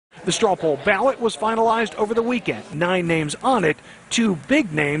The straw poll ballot was finalized over the weekend. 9 names on it, 2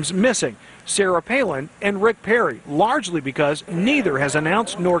 big names missing. Sarah Palin and Rick Perry, largely because neither has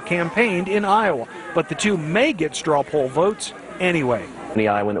announced nor campaigned in Iowa. But the 2 may get straw poll votes anyway. Any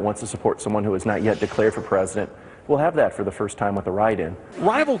Iowan that wants to support someone who has not yet declared for president will have that for the first time with a write-in.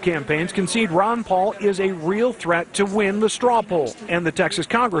 Rival campaigns concede Ron Paul is a real threat to win the straw poll, and the Texas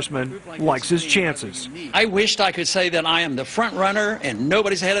congressman likes his chances. I wished I could say that I am the front runner and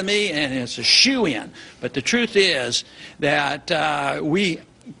nobody's ahead of me and it's a shoo-in. But the truth is that we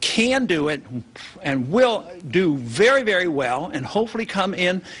can do it and will do very, very well and hopefully come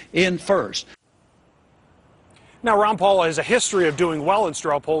in first. Now, Ron Paul has a history of doing well in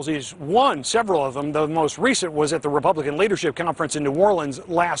straw polls. He's won several of them. The most recent was at the Republican Leadership Conference in New Orleans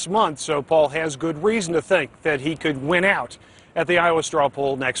last month, so Paul has good reason to think that he could win out at the Iowa straw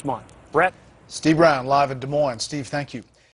poll next month. Brett? Steve Brown, live in Des Moines. Steve, thank you.